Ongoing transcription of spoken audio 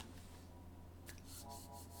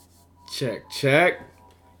Check.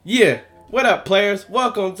 Yeah, what up, players?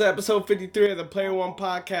 Welcome to episode 53 of the Player One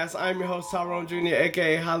Podcast. I'm your host, Tyrone Jr.,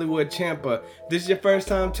 aka Hollywood Champa. This is your first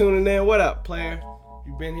time tuning in. What up, player?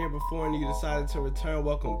 You've been here before and you decided to return.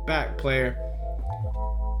 Welcome back, player.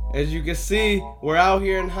 As you can see, we're out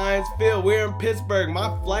here in Heinz Field. We're in Pittsburgh.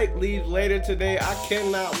 My flight leaves later today. I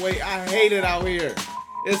cannot wait. I hate it out here.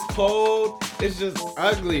 It's cold. It's just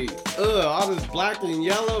ugly. All this black and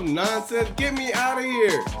yellow nonsense. Get me out of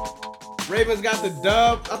here. Ravens got the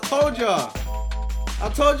dub. I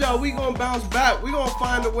told y'all we gonna bounce back. We gonna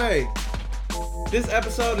find a way. This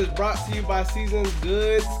episode is brought to you by Season's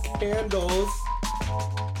Goods Candles.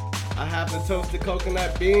 I have the toasted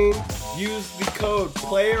coconut bean. Use the code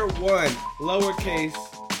PLAYER1, lowercase,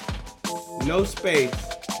 no space.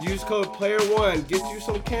 Use code PLAYER1. Get you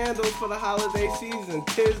some candles for the holiday season.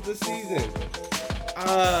 'Tis the season.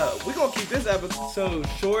 We're gonna keep this episode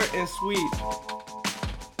short and sweet.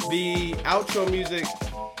 The outro music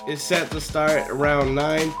is set to start around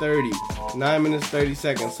 9:30. 9 minutes 30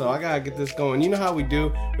 seconds. So I gotta get this going. You know how we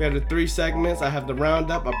do. We have the 3 segments. I have the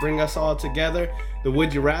roundup. I bring us all together. The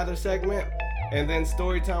Would You Rather segment. And then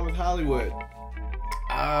Story Time with Hollywood.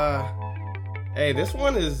 Hey, this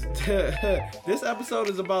one is... this episode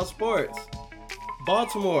is about sports.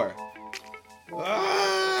 Baltimore.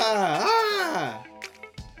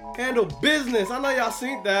 Handle business. I know y'all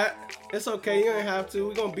seen that. It's okay. You ain't have to.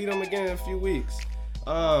 We're going to beat them again in a few weeks.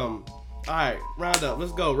 Alright, roundup.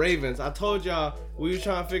 Let's go. Ravens. I told y'all we were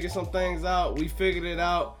trying to figure some things out. We figured it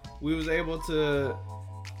out. We was able to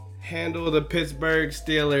handle the Pittsburgh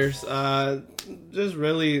Steelers. Just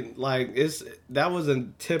really that was a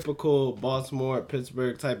typical Baltimore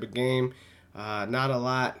Pittsburgh type of game. Not a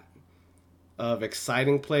lot of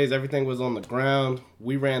exciting plays. Everything was on the ground.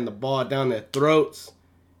 We ran the ball down their throats.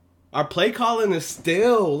 Our play calling is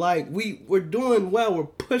still we're doing well. We're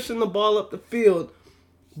pushing the ball up the field.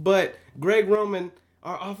 But Greg Roman,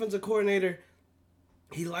 our offensive coordinator,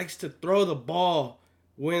 he likes to throw the ball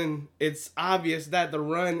when it's obvious that the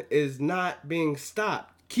run is not being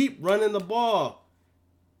stopped. Keep running the ball.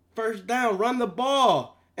 First down, run the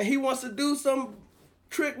ball. And he wants to do some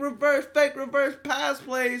fake reverse pass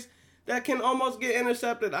plays that can almost get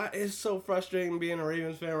intercepted. It's so frustrating being a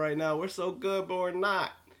Ravens fan right now. We're so good, but we're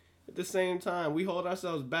not. At the same time, we hold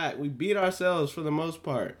ourselves back. We beat ourselves for the most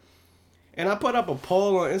part. And I put up a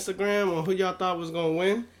poll on Instagram on who y'all thought was going to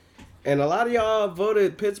win. And a lot of y'all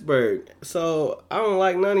voted Pittsburgh. So I don't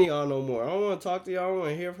like none of y'all no more. I don't want to talk to y'all. I don't want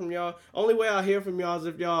to hear from y'all. Only way I'll hear from y'all is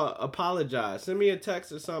if y'all apologize. Send me a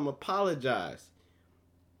text or something. Apologize.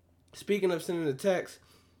 Speaking of sending a text,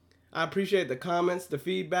 I appreciate the comments, the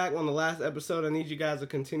feedback on the last episode. I need you guys to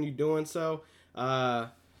continue doing so.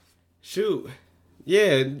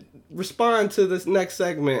 Yeah, respond to this next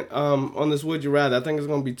segment on this Would You Rather. I think it's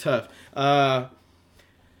going to be tough.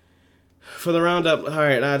 For the roundup, all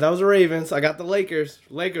right, that was the Ravens. I got the Lakers.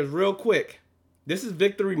 Lakers, real quick. This is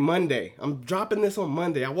Victory Monday. I'm dropping this on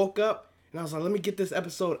Monday. I woke up and I was like, let me get this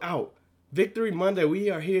episode out. Victory Monday,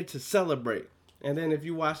 we are here to celebrate. And then if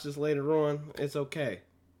you watch this later on, it's okay.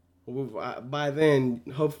 By then,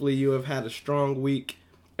 hopefully you have had a strong week.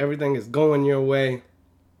 Everything is going your way.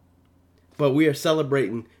 But we are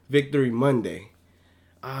celebrating Victory Monday.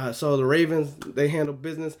 So the Ravens, they handle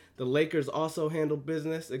business. The Lakers also handle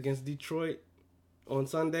business against Detroit on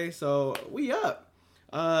Sunday. So we up.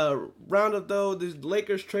 Roundup though, this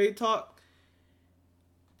Lakers trade talk.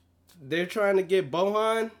 They're trying to get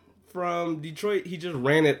Bohan from Detroit. He just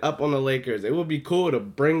ran it up on the Lakers. It would be cool to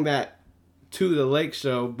bring that to the Lake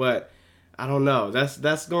Show, but I don't know.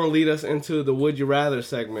 That's going to lead us into the Would You Rather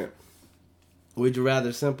segment. Would you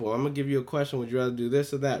rather? Simple. I'm going to give you a question. Would you rather do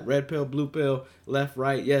this or that? Red pill, blue pill, left,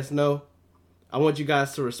 right, yes, no? I want you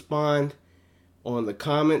guys to respond on the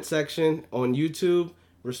comment section on YouTube.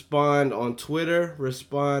 Respond on Twitter.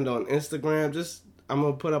 Respond on Instagram. I'm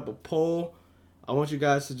going to put up a poll. I want you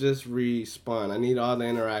guys to just respond. I need all the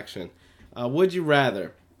interaction. Would you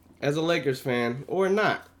rather, as a Lakers fan or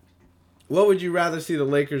not, what would you rather see the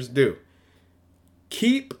Lakers do?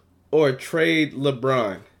 Keep or trade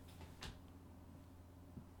LeBron?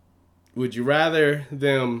 Would you rather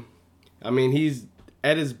them... he's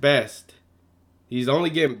at his best. He's only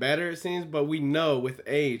getting better, it seems, but we know with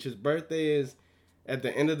age, his birthday is at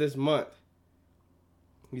the end of this month.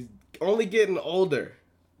 He's only getting older.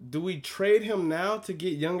 Do we trade him now to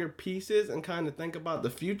get younger pieces and kind of think about the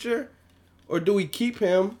future? Or do we keep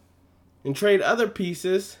him and trade other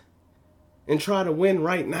pieces and try to win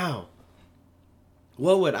right now?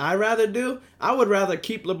 What would I rather do? I would rather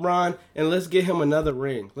keep LeBron and let's get him another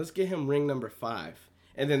ring. Let's get him ring number 5.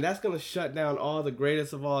 and then that's gonna shut down all the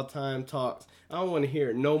greatest of all time talks. I don't want to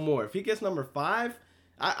hear it no more. If he gets number 5,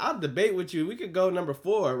 I'll debate with you. We could go number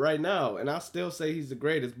 4 right now, and I'll still say he's the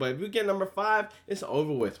greatest. But if we get number 5, it's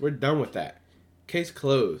over with. We're done with that. Case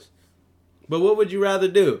closed. But what would you rather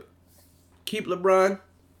do? Keep LeBron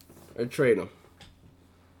or trade him?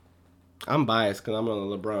 I'm biased because I'm a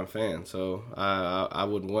LeBron fan, so I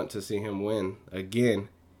would want to see him win again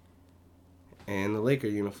in the Laker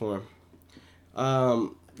uniform.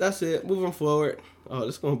 That's it. Moving forward. Oh,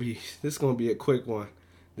 this gonna be a quick one.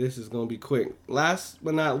 This is gonna be quick. Last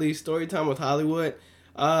but not least, story time with Hollywood.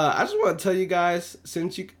 I just want to tell you guys,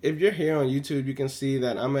 if you're here on YouTube, you can see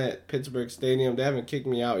that I'm at Pittsburgh Stadium. They haven't kicked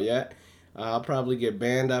me out yet. I'll probably get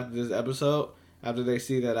banned after this episode, after they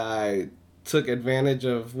see that I took advantage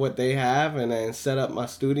of what they have and then set up my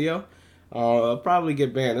studio. I'll probably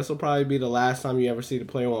get banned. This will probably be the last time you ever see the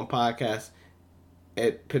Player One podcast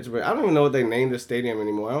at Pittsburgh. I don't even know what they named the stadium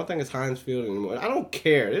anymore. I don't think it's Heinz Field anymore. I don't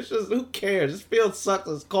care. It's just, who cares? This field sucks.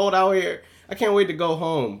 It's cold out here. I can't wait to go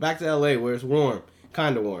home, back to LA where it's warm.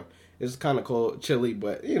 Kind of warm. It's kind of cold, chilly,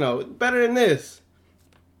 but, better than this.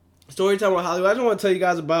 Story time with Hollywood. I just want to tell you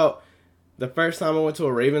guys about the first time I went to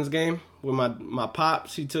a Ravens game with my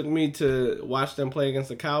pops. He took me to watch them play against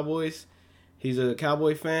the Cowboys. He's a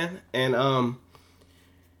Cowboy fan. And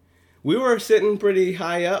we were sitting pretty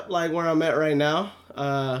high up, like where I'm at right now.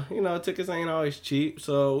 Tickets ain't always cheap.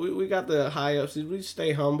 So we got the high ups. We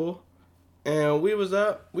stay humble. And we was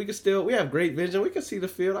up. We have great vision. We can see the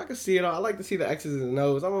field. I can see it all. I like to see the X's and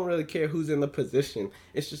O's. I don't really care who's in the position.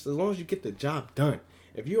 It's just as long as you get the job done.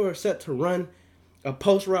 If you are set to run a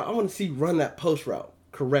post route, I want to see you run that post route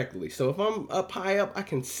correctly. So if I'm up high up, I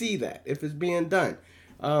can see that if it's being done.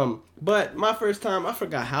 But my first time, I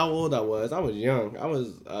forgot how old I was. I was young. I was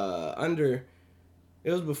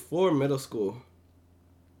it was before middle school.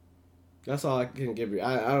 That's all I can give you.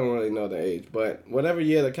 I don't really know the age. But whatever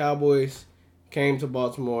year the Cowboys came to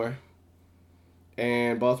Baltimore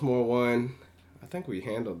and Baltimore won, I think we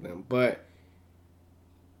handled them. But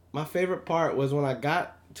my favorite part was when I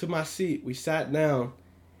got to my seat, we sat down,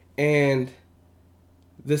 and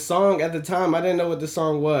the song at the time, I didn't know what the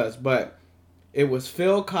song was, but it was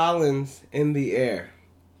Phil Collins, In the Air.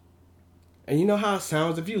 And you know how it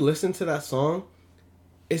sounds? If you listen to that song,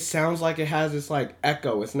 it sounds like it has this like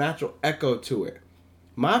echo, it's natural echo to it.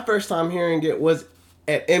 My first time hearing it was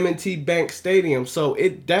at M&T Bank Stadium, so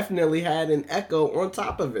it definitely had an echo on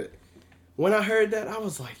top of it. When I heard that, I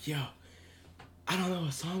was like, yo, I don't know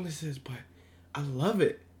what song this is, but I love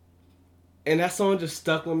it. And that song just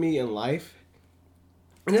stuck with me in life.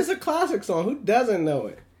 And it's a classic song. Who doesn't know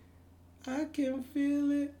it? I can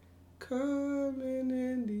feel it coming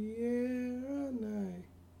in the air all night.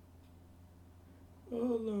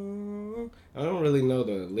 Oh, Lord. I don't really know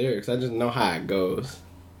the lyrics. I just know how it goes.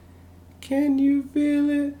 Can you feel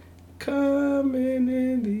it coming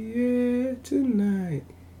in the air tonight?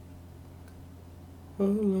 Oh,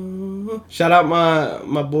 Lord. Shout out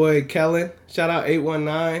my boy Kellen. Shout out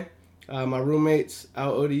 819. My roommates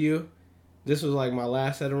out ODU. This was like my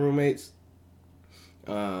last set of roommates.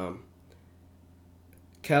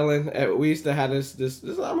 Kellen, we used to have this.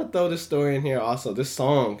 I'm gonna throw this story in here also. This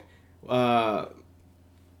song, I'm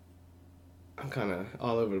kind of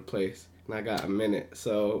all over the place, and I got a minute,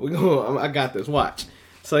 so I got this. Watch.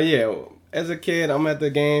 So yeah, as a kid, I'm at the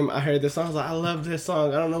game. I heard this song. I was like, I love this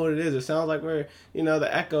song. I don't know what it is. It sounds like the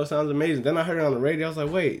echo sounds amazing. Then I heard it on the radio. I was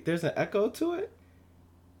like, wait, there's an echo to it?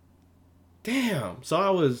 Damn. So I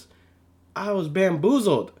was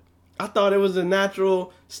bamboozled. I thought it was a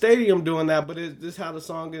natural stadium doing that, but this is how the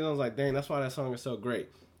song is. I was like, dang, that's why that song is so great.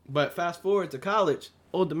 But fast forward to college,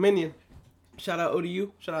 Old Dominion. Shout out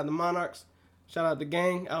ODU. Shout out the Monarchs. Shout out the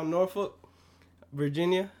gang out in Norfolk,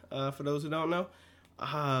 Virginia, for those who don't know.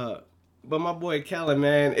 But my boy Kellen,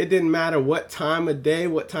 man, it didn't matter what time of day,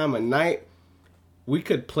 what time of night, we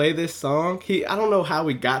could play this song. I don't know how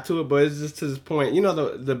we got to it, but it's just to this point. You know,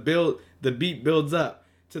 the beat builds up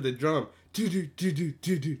to the drum.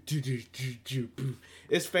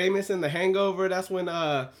 It's famous in The Hangover. That's when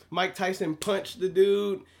Mike Tyson punched the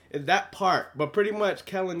dude. That part. But pretty much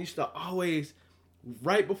Kellen used to always,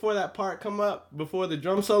 right before that part come up, before the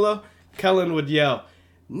drum solo, Kellen would yell,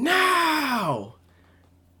 "Now!"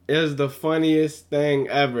 It was the funniest thing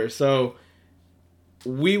ever. So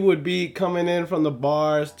we would be coming in from the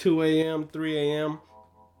bars 2 a.m., 3 a.m.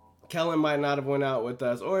 Kellen might not have went out with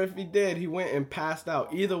us. Or if he did, he went and passed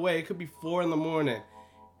out. Either way, it could be 4 in the morning.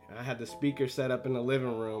 I had the speaker set up in the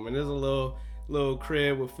living room. And there's a little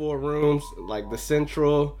crib with 4 rooms. Like the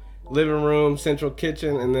central living room, central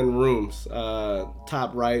kitchen, and then rooms.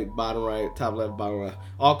 Top right, bottom right, top left, bottom left.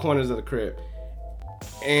 All corners of the crib.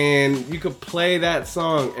 and you could play that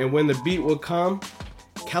song, and when the beat would come,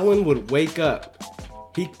 Kellen would wake up.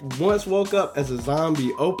 He once woke up as a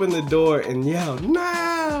zombie, opened the door, and yelled,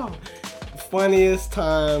 "No!" Funniest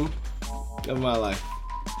time of my life.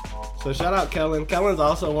 So shout out Kellen. Kellen's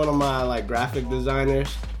also one of my like graphic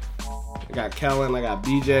designers. I got Kellen, I got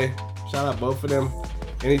BJ. Shout out both of them.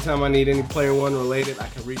 Anytime I need any Player One related, I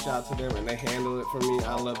can reach out to them and they handle it for me.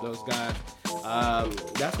 I love those guys.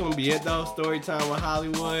 That's gonna be it though. Storytime with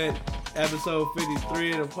Hollywood, episode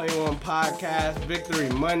 53 of the Player One podcast. Victory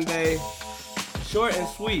Monday. Short and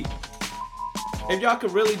sweet. If y'all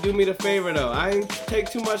could really do me the favor though, I ain't take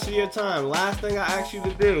too much of your time. Last thing I ask you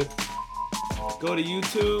to do, go to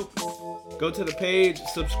YouTube, go to the page,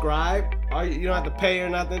 subscribe. You don't have to pay or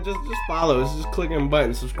nothing, just follow. It's just clicking a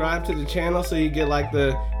button. Subscribe to the channel so you get like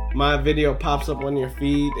my video pops up on your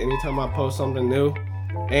feed anytime I post something new.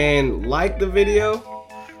 And like the video,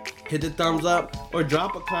 hit the thumbs up, or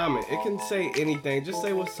drop a comment. It can say anything, just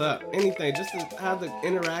say what's up, anything, just to have the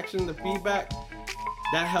interaction, the feedback.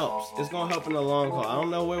 That helps. It's gonna help in the long haul. I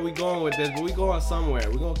don't know where we going with this, but we going somewhere.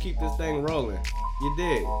 We're gonna keep this thing rolling. You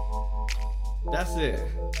dig? That's it.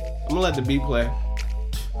 I'm gonna let the beat play.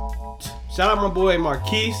 Shout out my boy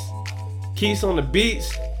Marquise. Keys on the beats.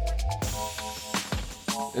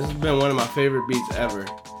 This has been one of my favorite beats ever.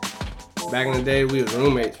 Back in the day, we was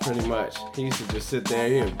roommates pretty much. He used to just sit there.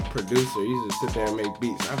 He was a producer. He used to sit there and make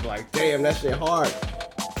beats. I'd be like, damn, that shit hard.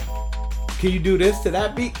 Can you do this to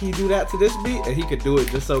that beat? Can you do that to this beat? And he could do it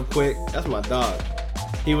just so quick. That's my dog.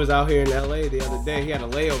 He was out here in LA the other day. He had a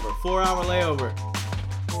layover, 4-hour layover.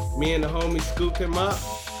 Me and the homie scooped him up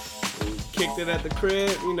and kicked it at the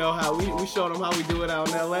crib. You know how we showed him how we do it out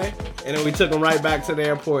in LA. And then we took him right back to the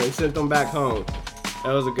airport and sent him back home.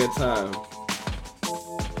 That was a good time.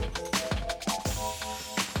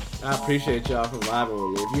 I appreciate y'all for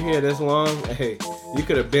vibing with me. If you hear this long, hey, you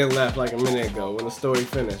could have been left like a minute ago when the story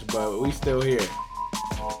finished, but we still here.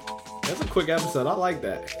 That's a quick episode. I like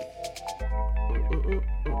that.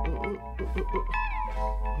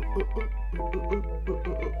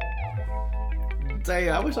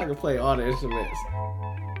 Damn, I wish I could play all the instruments.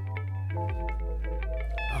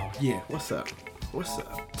 Oh yeah, what's up? What's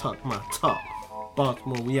up? Talk my talk.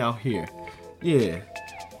 Baltimore, we out here. Yeah.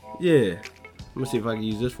 Let me see if I can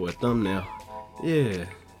use this for a thumbnail. Yeah.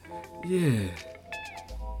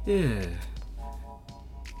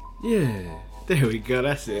 There we go.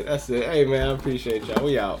 That's it. Hey man, I appreciate y'all.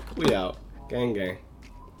 We out. Gang.